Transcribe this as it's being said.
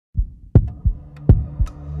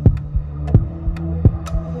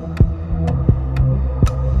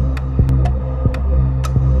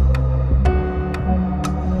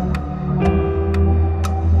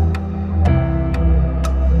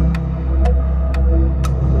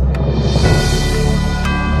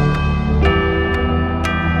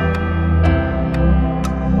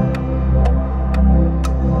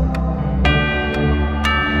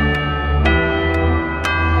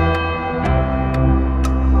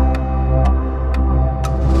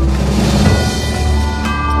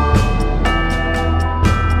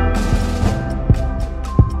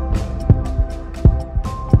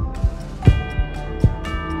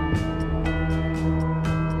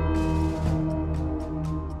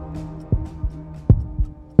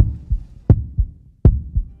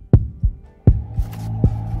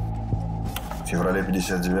февраля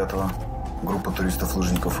 59-го группа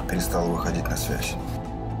туристов-лыжников перестала выходить на связь.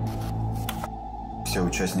 Все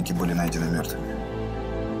участники были найдены мертвыми.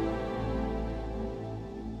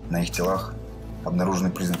 На их телах обнаружены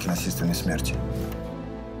признаки насильственной смерти.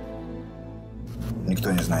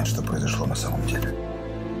 Никто не знает, что произошло на самом деле.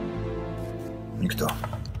 Никто,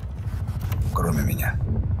 кроме меня.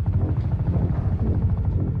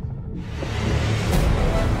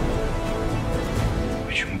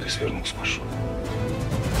 Почему ты свернул с маршрута?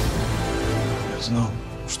 Я знал,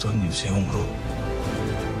 что они все умрут.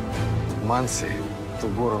 Манси эту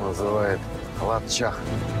гору называет Ладчах.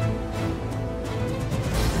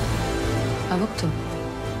 А вы кто?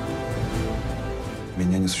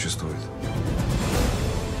 Меня не существует.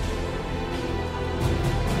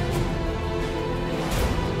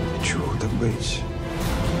 Чего вы так боитесь?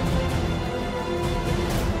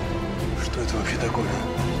 Что это вообще такое?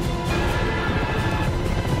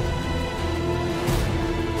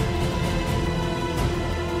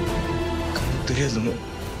 Как будто рядом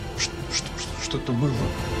что-то было.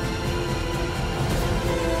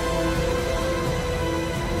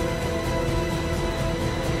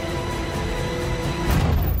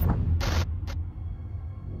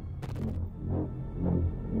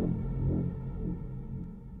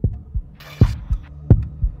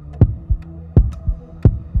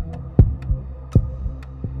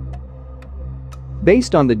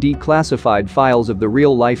 Based on the declassified files of the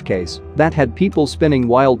real-life case that had people spinning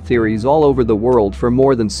wild theories all over the world for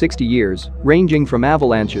more than 60 years, ranging from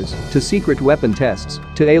avalanches to secret weapon tests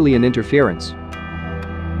to alien interference.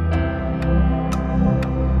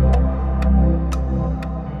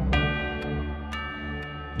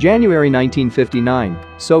 January 1959,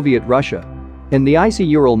 Soviet Russia. In the icy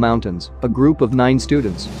Ural Mountains, a group of 9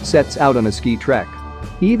 students sets out on a ski trek.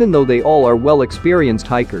 Even though they all are well-experienced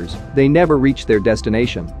hikers, they never reach their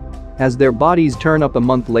destination. As their bodies turn up a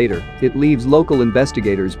month later, it leaves local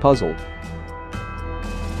investigators puzzled.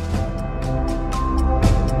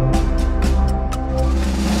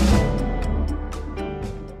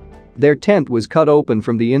 Their tent was cut open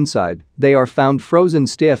from the inside, they are found frozen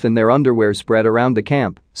stiff in their underwear spread around the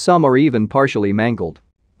camp, some are even partially mangled.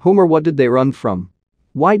 Whom or what did they run from?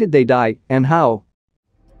 Why did they die, and how?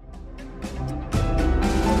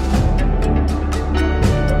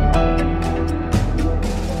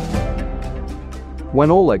 When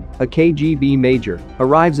Oleg, a KGB major,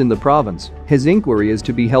 arrives in the province, his inquiry is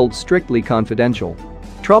to be held strictly confidential.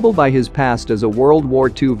 Troubled by his past as a World War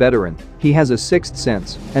II veteran, he has a sixth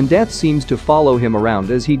sense, and death seems to follow him around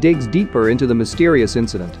as he digs deeper into the mysterious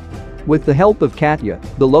incident. With the help of Katya,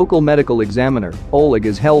 the local medical examiner, Oleg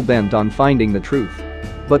is hell-bent on finding the truth.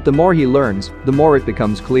 But the more he learns, the more it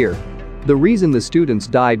becomes clear. The reason the students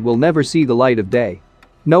died will never see the light of day.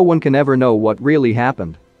 No one can ever know what really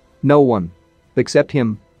happened. No one. Except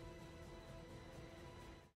him.